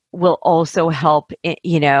will also help,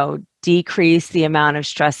 you know, decrease the amount of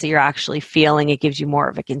stress that you're actually feeling. It gives you more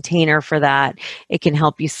of a container for that. It can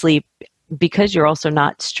help you sleep because you're also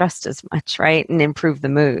not stressed as much, right? And improve the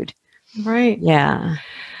mood. Right. Yeah.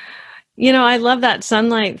 You know, I love that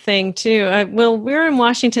sunlight thing too. Well, we're in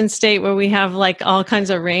Washington State where we have like all kinds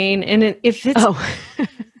of rain. And if it's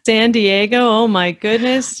San Diego, oh my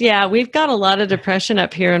goodness. Yeah, we've got a lot of depression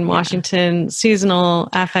up here in Washington, seasonal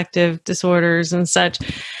affective disorders and such.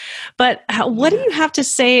 But what do you have to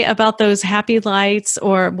say about those happy lights?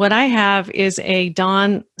 Or what I have is a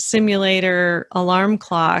dawn simulator alarm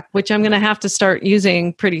clock, which I'm going to have to start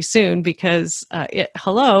using pretty soon because, it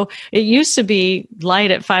used to be light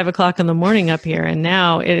at 5 o'clock in the morning up here, and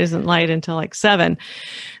now it isn't light until like 7.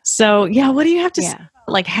 So, yeah, what do you have to say?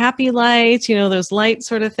 Like happy lights, you know, those light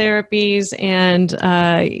sort of therapies, and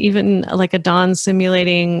even like a dawn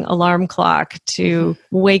simulating alarm clock to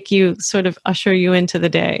wake you, sort of usher you into the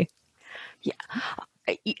day. Yeah.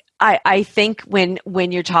 I think when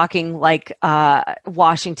you're talking like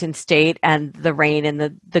Washington State and the rain and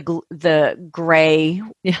the gray,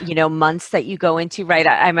 you know, months that you go into, right?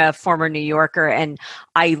 I'm a former New Yorker and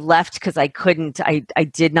I left because I couldn't, I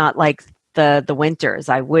did not like the winters.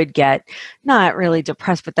 I would get not really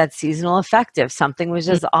depressed, but that seasonal affective, something was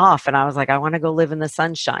just off. And I was like, I want to go live in the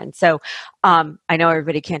sunshine. So I know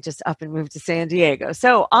everybody can't just up and move to San Diego.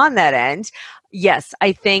 So on that end, yes,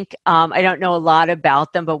 I think I don't know a lot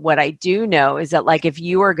about them, but what I do know is that like if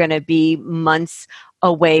you are going to be months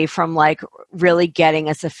away from like really getting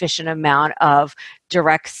a sufficient amount of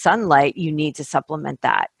direct sunlight, you need to supplement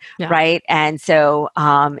that, right? And so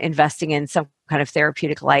investing in some kind of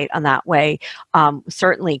therapeutic light on that way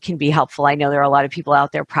certainly can be helpful. I know there are a lot of people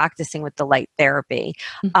out there practicing with the light therapy.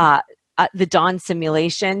 The dawn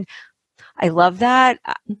simulation, I love that.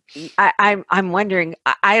 I'm wondering,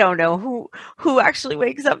 I don't know who actually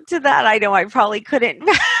wakes up to that. I know I probably couldn't.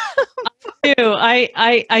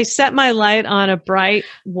 I set my light on a bright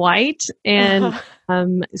white, and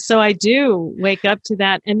so I do wake up to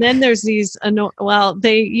that. And then there's these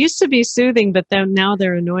they used to be soothing, but then now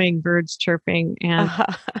they're annoying birds chirping, and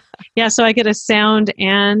so I get a sound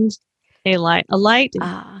and a light,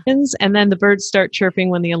 and then the birds start chirping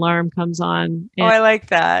when the alarm comes on. Oh, I like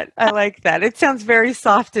that. I like that. It sounds very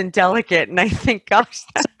soft and delicate, and I think, gosh,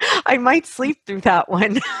 I might sleep through that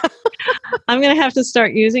one. I'm going to have to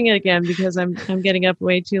start using it again because I'm getting up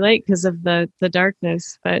way too late because of the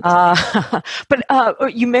darkness. But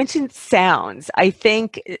you mentioned sounds. I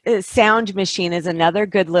think Sound Machine is another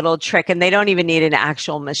good little trick, and they don't even need an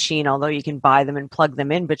actual machine, although you can buy them and plug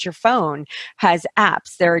them in. But your phone has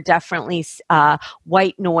apps. There are definitely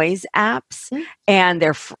white noise apps, and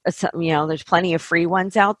there's plenty of free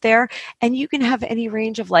ones out there, and you can have any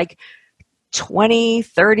range of like 20,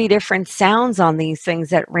 30 different sounds on these things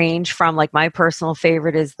that range from, like, my personal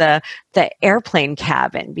favorite is the airplane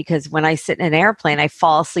cabin, because when I sit in an airplane, I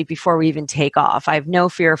fall asleep before we even take off. I have no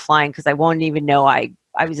fear of flying because I won't even know I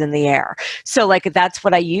was in the air. So like that's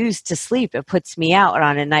what I use to sleep. It puts me out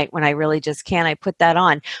on a night when I really just can't. I put that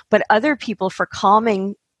on. But other people, for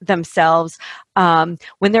calming themselves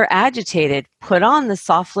when they're agitated, put on the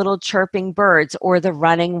soft little chirping birds or the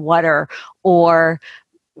running water, or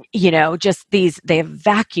just they have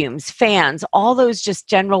vacuums, fans, all those just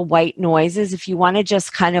general white noises. If you want to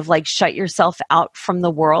just kind of like shut yourself out from the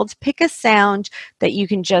world, pick a sound that you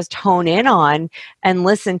can just hone in on and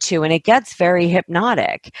listen to, and it gets very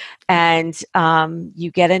hypnotic, and you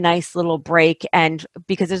get a nice little break. And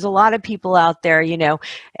because there's a lot of people out there,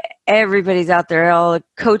 everybody's out there, all the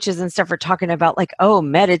coaches and stuff are talking about like, oh,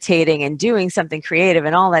 meditating and doing something creative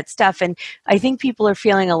and all that stuff. And I think people are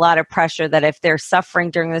feeling a lot of pressure that if they're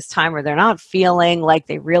suffering during this time, or they're not feeling like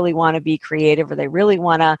they really want to be creative, or they really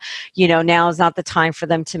want to, now is not the time for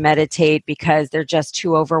them to meditate because they're just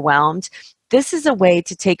too overwhelmed. This is a way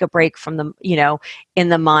to take a break from the, in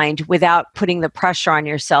the mind, without putting the pressure on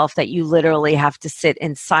yourself that you literally have to sit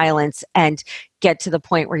in silence and get to the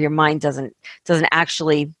point where your mind doesn't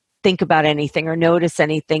actually think about anything or notice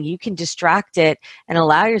anything. You can distract it and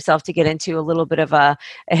allow yourself to get into a little bit of a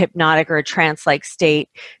hypnotic or a trance-like state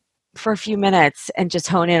for a few minutes, and just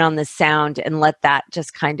hone in on the sound and let that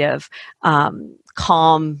just kind of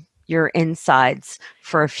calm your insides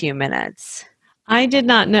for a few minutes. I did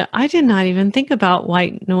not know. I did not even think about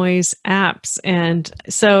white noise apps. And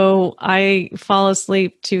so I fall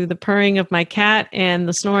asleep to the purring of my cat and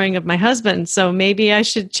the snoring of my husband. So maybe I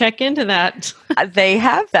should check into that. They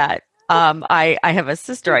have that. I have a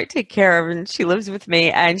sister I take care of, and she lives with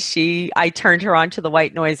me, and I turned her on to the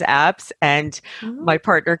white noise apps, and my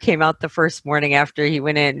partner came out the first morning after he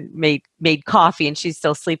went in, made coffee, and she's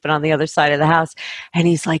still sleeping on the other side of the house. And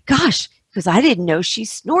he's like, gosh, because I didn't know she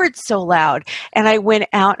snored so loud. And I went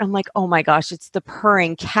out and I'm like, oh my gosh, it's the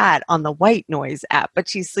purring cat on the white noise app, but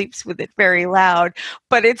she sleeps with it very loud.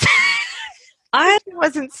 But I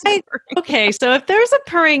wasn't snoring. Okay, so if there's a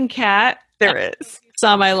purring cat, there is.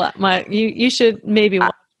 Saw you should maybe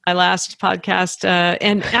watch my last podcast,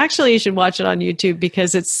 and actually you should watch it on YouTube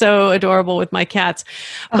because it's so adorable with my cats.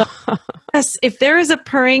 But yes, if there is a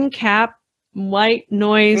purring cat, white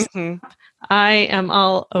noise, I am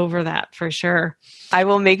all over that for sure. I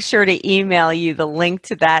will make sure to email you the link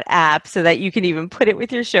to that app so that you can even put it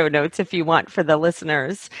with your show notes if you want, for the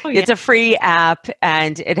listeners. Oh, yeah. It's a free app,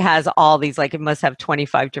 and it has all these, like, it must have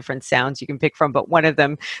 25 different sounds you can pick from. But one of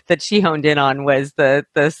them that she honed in on was the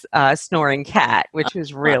snoring cat, which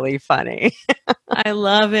was really funny. I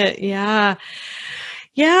love it. Yeah.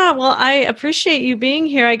 Yeah, well, I appreciate you being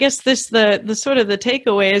here. I guess the sort of the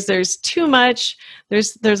takeaway is there's too much.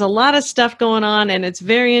 There's a lot of stuff going on, and it's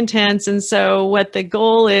very intense. And so what the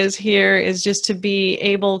goal is here is just to be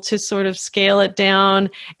able to sort of scale it down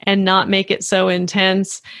and not make it so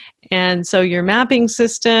intense. And so your mapping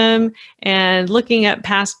system and looking at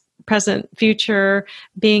past, present, future,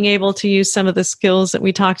 being able to use some of the skills that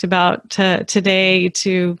we talked about today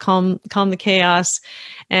to calm the chaos,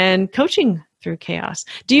 and coaching through chaos.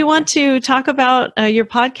 Do you want to talk about your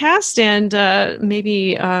podcast and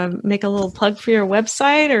maybe make a little plug for your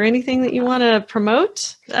website or anything that you want to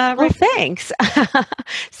promote? Well, thanks.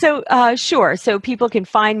 So, sure. So people can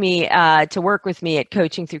find me to work with me at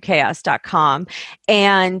coachingthroughchaos.com.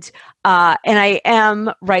 And I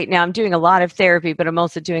am right now, I'm doing a lot of therapy, but I'm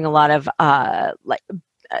also doing a lot of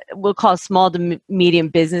we'll call small to medium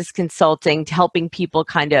business consulting, to helping people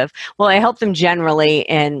I help them generally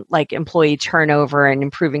in like employee turnover and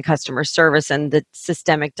improving customer service and the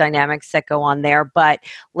systemic dynamics that go on there. But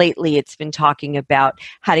lately it's been talking about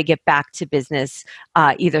how to get back to business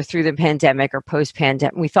either through the pandemic or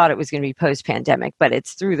post-pandemic. We thought it was going to be post-pandemic, but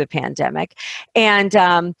it's through the pandemic. And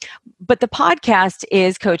but the podcast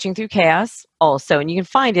is Coaching Through Chaos also, and you can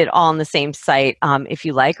find it all on the same site if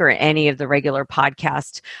you like, or any of the regular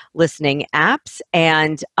podcast listening apps.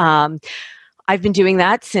 And I've been doing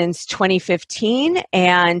that since 2015,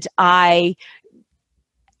 and I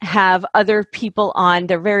have other people on.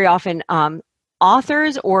 They're very often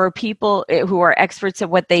authors or people who are experts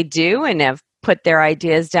at what they do and have put their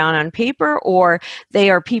ideas down on paper, or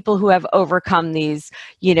they are people who have overcome these,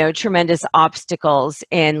 tremendous obstacles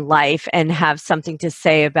in life and have something to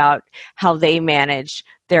say about how they manage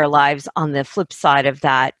their lives on the flip side of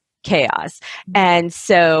that chaos. And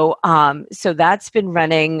so that's been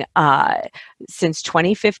running since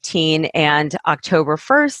 2015, and October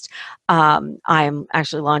 1st, I'm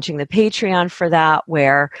actually launching the Patreon for that,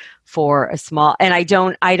 where for a small, and I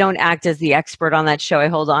don't act as the expert on that show. I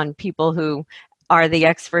hold on people who are the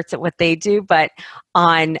experts at what they do. But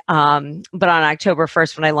on October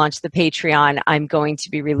 1st, when I launch the Patreon, I'm going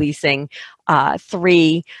to be releasing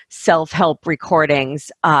 3 self-help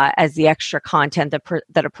recordings as the extra content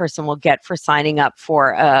that a person will get for signing up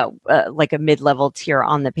for like a mid-level tier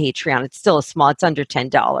on the Patreon. It's still it's under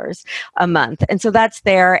 $10 a month. And so that's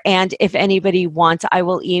there. And if anybody wants, I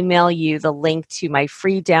will email you the link to my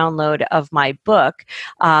free download of my book.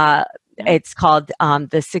 It's called the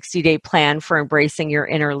 60-Day Plan for Embracing Your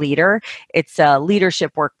Inner Leader. It's a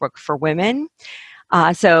leadership workbook for women.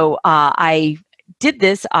 So I did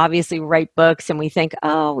this, obviously, write books, and we think,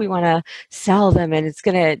 oh, we want to sell them, and it's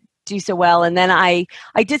going to do so well. And then I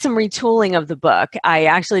did some retooling of the book. I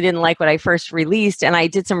actually didn't like what I first released, and I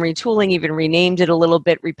did some retooling, even renamed it a little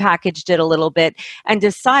bit, repackaged it a little bit, and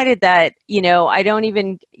decided that, I don't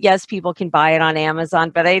even, yes, people can buy it on Amazon,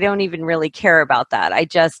 but I don't even really care about that. I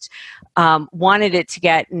just wanted it to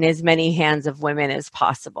get in as many hands of women as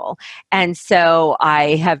possible. And so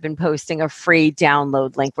I have been posting a free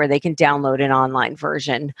download link where they can download an online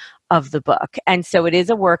version of the book. And so it is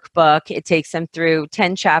a workbook. It takes them through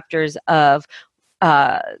 10 chapters of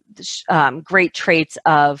great traits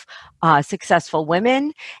of successful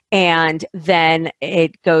women. And then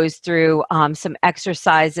it goes through some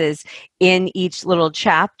exercises in each little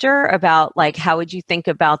chapter about, like, how would you think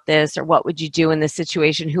about this, or what would you do in this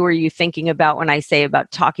situation? Who are you thinking about when I say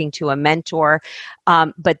about talking to a mentor?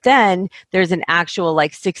 But then there's an actual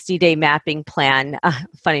 60-day mapping plan,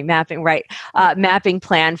 funny mapping, right? Mapping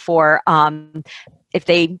plan for if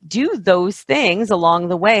they do those things along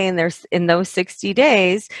the way, and there's in those 60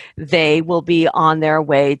 days, they will be on their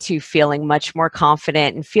way to feeling much more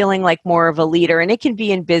confident and feeling like more of a leader. And it can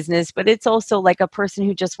be in business, but it's also like a person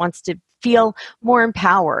who just wants to feel more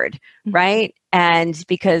empowered, right? And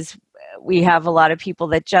because we have a lot of people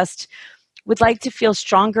that just would like to feel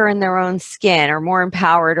stronger in their own skin, or more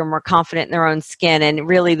empowered, or more confident in their own skin. And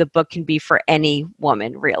really, the book can be for any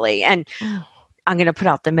woman, really. And I'm going to put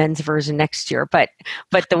out the men's version next year, but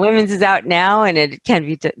the women's is out now, and it can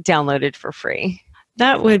be downloaded for free.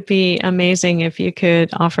 That would be amazing if you could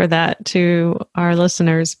offer that to our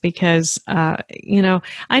listeners, because, I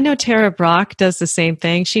know Tara Brach does the same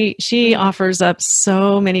thing. She offers up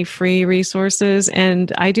so many free resources,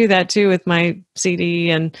 and I do that too with my CD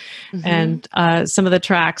and some of the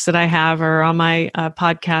tracks that I have are on my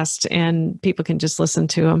podcast, and people can just listen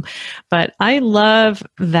to them. But I love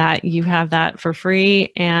that you have that for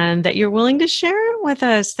free and that you're willing to share it with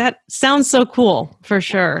us. That sounds so cool, for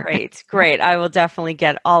sure. Great. I will definitely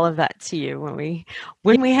get all of that to you when we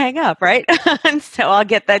hang up, right? And so I'll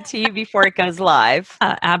get that to you before it goes live.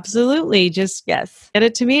 Absolutely. Just get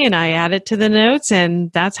it to me, and I add it to the notes, and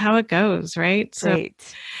that's how it goes, right?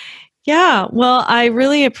 Great. Yeah, well, I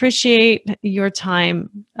really appreciate your time.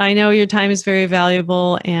 I know your time is very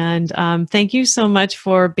valuable, and thank you so much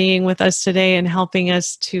for being with us today and helping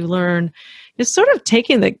us to learn. Just sort of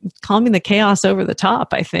calming the chaos over the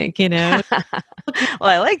top, I think, Well,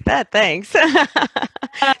 I like that. Thanks.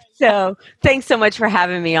 So thanks so much for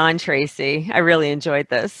having me on, Tracy. I really enjoyed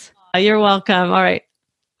this. You're welcome. All right.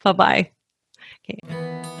 Bye-bye. Okay.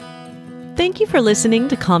 Thank you for listening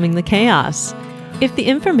to Calming the Chaos. If the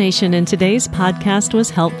information in today's podcast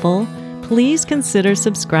was helpful, please consider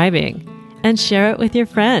subscribing and share it with your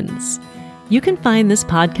friends. You can find this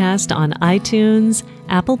podcast on iTunes,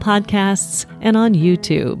 Apple Podcasts, and on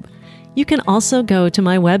YouTube. You can also go to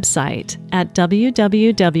my website at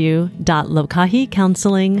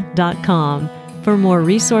www.lokahicounseling.com for more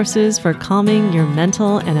resources for calming your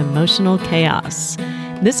mental and emotional chaos.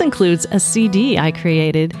 This includes a CD I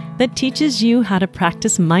created that teaches you how to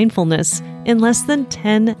practice mindfulness in less than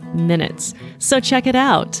 10 minutes. So check it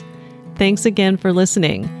out. Thanks again for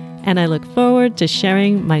listening, and I look forward to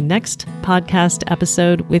sharing my next podcast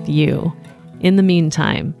episode with you. In the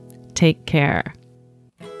meantime, take care.